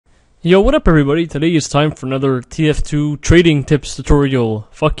Yo, what up everybody? Today is time for another TF2 trading tips tutorial.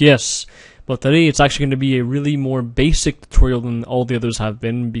 Fuck yes. But today it's actually going to be a really more basic tutorial than all the others have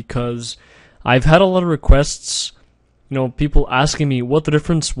been because I've had a lot of requests, people asking me what the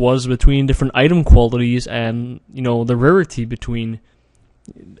difference was between different item qualities and, the rarity between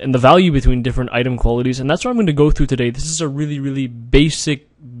and the value between different item qualities, and that's what I'm going to go through today. This is a really basic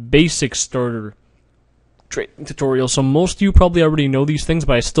starter trading tutorial, so most of you probably already know these things,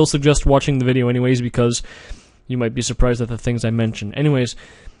 but I still suggest watching the video anyways because you might be surprised at the things I mention. Anyways,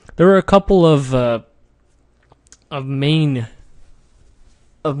 there are a couple of main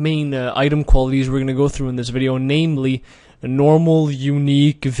item qualities we're going to go through in this video, namely normal,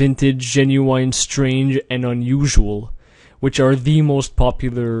 unique, vintage, genuine, strange, and unusual, which are the most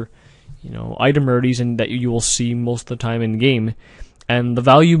popular item rarities and that you will see most of the time in game, and the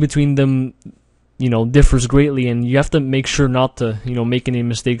value between them differs greatly, and you have to make sure not to, make any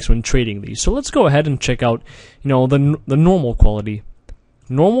mistakes when trading these. So let's go ahead and check out, the normal quality.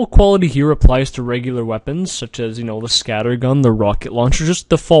 Normal quality here applies to regular weapons, such as, the scattergun, the rocket launcher, just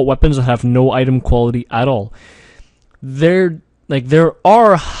default weapons that have no item quality at all. There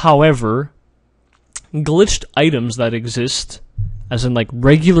are, however, glitched items that exist, as in,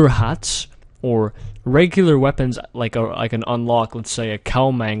 regular hats, or regular weapons, like an unlock, let's say a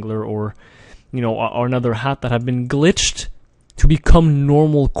cow mangler, or another hat that have been glitched to become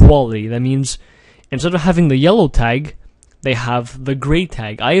normal quality. That means instead of having the yellow tag, they have the gray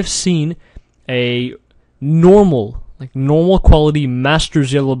tag. I have seen a normal quality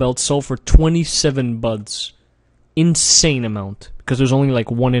Master's Yellow Belt sell for 27 buds. Insane amount, because there's only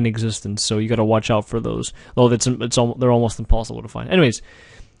one in existence, so you gotta watch out for those. Though they're almost impossible to find. Anyways,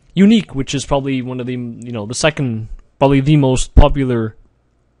 unique, which is probably one of the the second, probably the most popular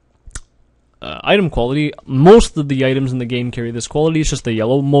item quality. Most of the items in the game carry this quality. It's just the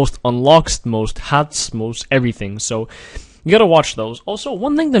yellow. Most unlocks, most hats, most everything. So you gotta watch those. Also,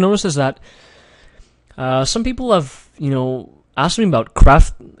 one thing to notice is that some people have asked me about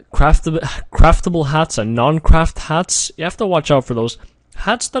craftable hats and non-craft hats. You have to watch out for those.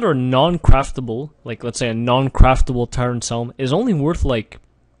 Hats that are non-craftable, like let's say a non-craftable Tyrant's Helm, is only worth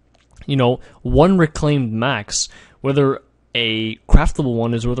one reclaimed max. Whether a craftable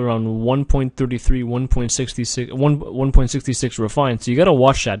one is worth around 1.33, 1.66 refined, so you gotta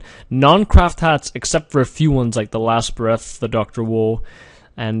watch that. Non-craft hats, except for a few ones like the Last Breath, the Dr. Woe,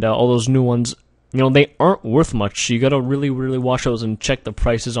 and all those new ones, they aren't worth much. So you gotta really watch those and check the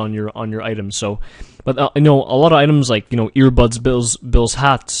prices on your items. So, but a lot of items like earbuds, Bill's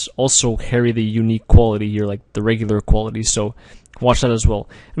hats also carry the unique quality here, like the regular quality. So watch that as well.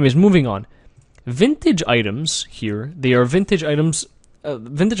 Anyways, moving on. Vintage items here, they are vintage items.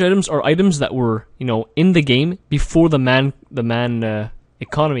 Vintage items are items that were, in the game before the man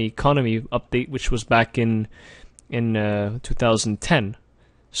economy update, which was back in 2010.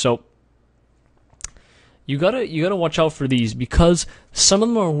 So you gotta watch out for these, because some of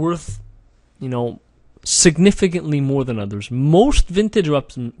them are worth, significantly more than others. Most vintage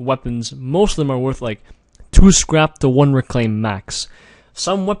weapons, most of them are worth 2 scrap to 1 reclaim max.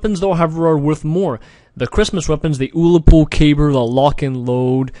 Some weapons, though, however, are worth more. The Christmas weapons, the Ullapool Caber, the Lock and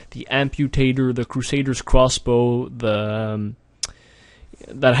Load, the Amputator, the Crusader's Crossbow, that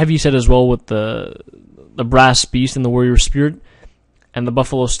heavy set as well with the Brass Beast and the Warrior Spirit, and the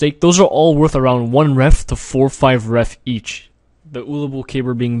Buffalo Stake. Those are all worth around 1 ref to 4-5 ref each. The Ullapool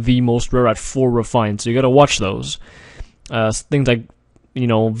Caber being the most rare at 4 refined, so you gotta watch those. Things like,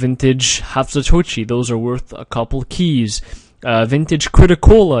 vintage Hafsatochi, those are worth a couple keys. Vintage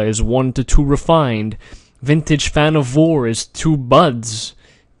Criticola is 1 to 2 refined. Vintage Fan of War is 2 buds,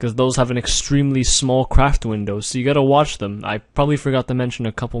 because those have an extremely small craft window, so you gotta watch them. I probably forgot to mention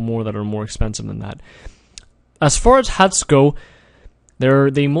a couple more that are more expensive than that. As far as hats go,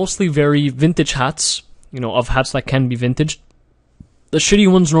 they mostly vary. Vintage hats, of hats that can be vintage. The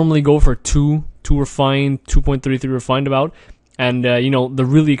shitty ones normally go for 2 refined, 2.33 refined about, and the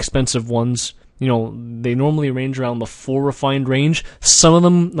really expensive ones, they normally range around the 4 refined range. Some of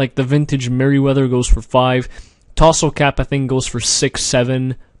them, like the vintage Merryweather, goes for 5. Tosso Cap, I think, goes for 6,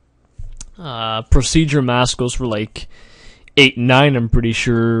 7. Procedure Mask goes for 8, 9, I'm pretty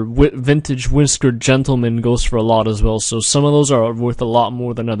sure. Vintage Whiskered Gentleman goes for a lot as well. So some of those are worth a lot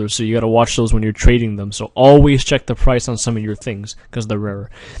more than others, so you gotta watch those when you're trading them. So always check the price on some of your things, because they're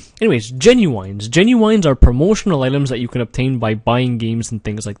rarer. Anyways, genuines. Genuines are promotional items that you can obtain by buying games and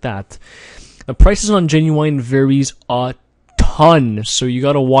things like that. The prices on genuine varies a ton, so you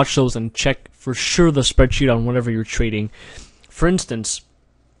gotta watch those and check for sure the spreadsheet on whatever you're trading. For instance,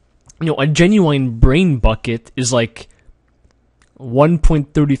 a genuine brain bucket is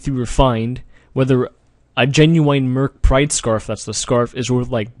 1.33 refined, whether a genuine Merc Pride scarf, that's the scarf, is worth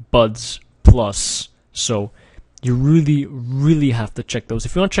like buds plus. So you really, really have to check those.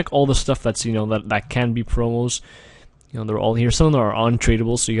 If you want to check all the stuff that's, that can be promos, they're all here. Some of them are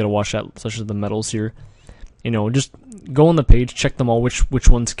untradeable, so you gotta watch that, such as the medals here. Just go on the page, check them all, which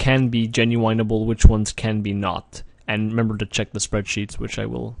ones can be genuineable, which ones can be not. And remember to check the spreadsheets, which I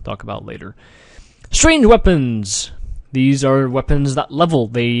will talk about later. Strange weapons! These are weapons that level.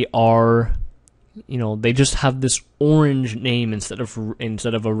 They are, they just have this orange name instead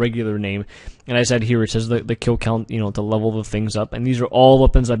of a regular name. And I said here, it says the kill count, to level the things up. And these are all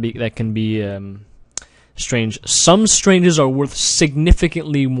weapons that can be strange. Some stranges are worth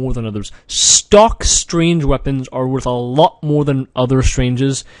significantly more than others. Stock strange weapons are worth a lot more than other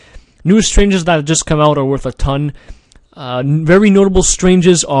stranges. New stranges that have just come out are worth a ton. Very notable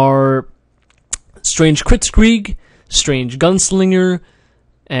stranges are Strange Kritzkrieg, Strange Gunslinger,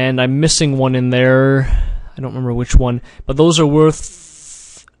 and I'm missing one in there. I don't remember which one, but those are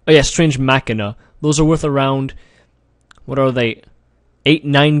worth... Oh yeah, Strange Machina. Those are worth around... What are they?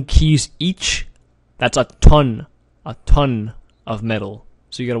 8-9 keys each? That's a ton of metal.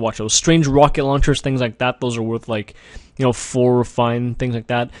 So you gotta watch those. Strange rocket launchers, things like that, those are worth like, 4 refined, things like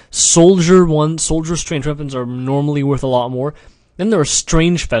that. Soldier strange weapons are normally worth a lot more. Then there are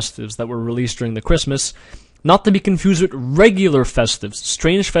strange festives that were released during the Christmas. Not to be confused with regular festives.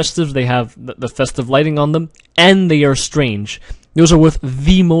 Strange festives, they have the festive lighting on them, and they are strange. Those are worth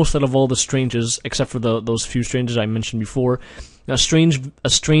the most out of all the stranges, except for those few stranges I mentioned before. A strange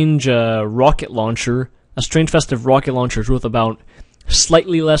rocket launcher, a strange festive rocket launcher is worth about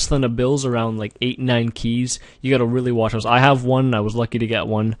slightly less than a bills, around like 8-9 keys. You gotta really watch those. I have one, I was lucky to get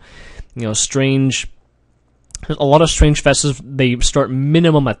one. Strange... A lot of strange festives, they start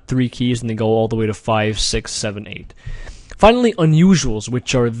minimum at 3 keys and they go all the way to 5, 6, 7, 8. Finally, unusuals,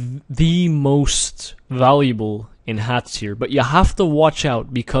 which are the most valuable in hats here. But you have to watch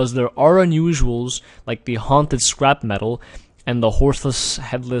out, because there are unusuals, like the Haunted Scrap Metal and the Horseless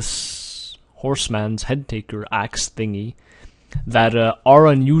Headless Horseman's Head Taker Axe thingy, that are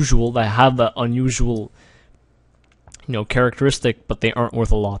unusual, that have that unusual, characteristic, but they aren't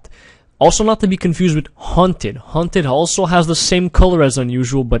worth a lot. Also, not to be confused with Haunted. Haunted also has the same color as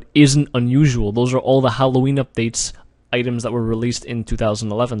Unusual, but isn't unusual. Those are all the Halloween updates items that were released in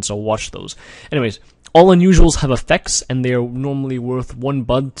 2011, so watch those. Anyways, all Unusuals have effects, and they are normally worth 1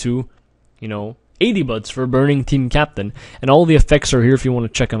 bud to, 80 buds for Burning Team Captain. And all the effects are here if you want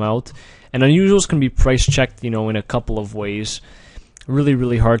to check them out. And Unusuals can be price checked, in a couple of ways. Really,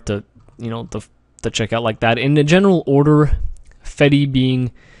 really hard to, to check out like that. In the general order,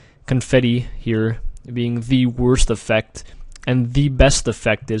 Confetti here being the worst effect, and the best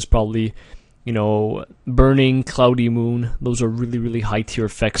effect is probably, Burning, Cloudy Moon. Those are really, really high tier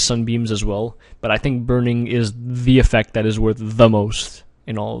effects. Sunbeams as well, but I think Burning is the effect that is worth the most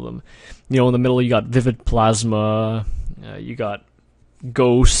in all of them. In the middle you got Vivid Plasma, you got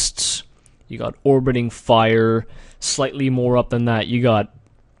Ghosts, you got Orbiting Fire. Slightly more up than that, you got,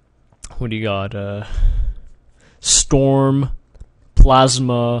 what do you got? Storm,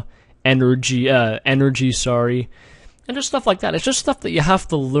 Plasma, energy, and just stuff like that. It's just stuff that you have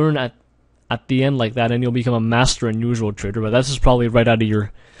to learn at the end like that, and you'll become a master unusual trader. But this is probably right out of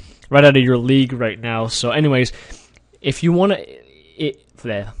your league right now. So, anyways, if you want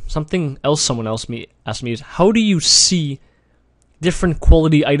to, something else someone else asked me is, how do you see different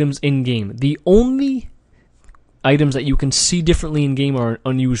quality items in game? The only items that you can see differently in game are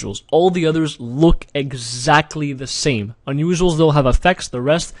unusuals. All the others look exactly the same. Unusuals, they'll have effects. The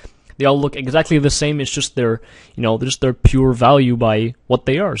rest, they all look exactly the same. It's just their, just their pure value by what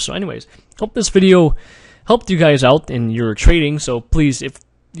they are. So anyways, hope this video helped you guys out in your trading. So please, if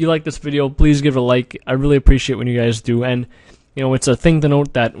you like this video, please give it a like. I really appreciate when you guys do. And it's a thing to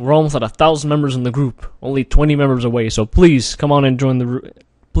note that we're almost at 1,000 members in the group, only 20 members away. So please come on and join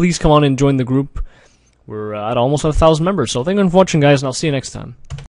the group. We're at almost 1,000 members. So thank you for watching, guys, and I'll see you next time.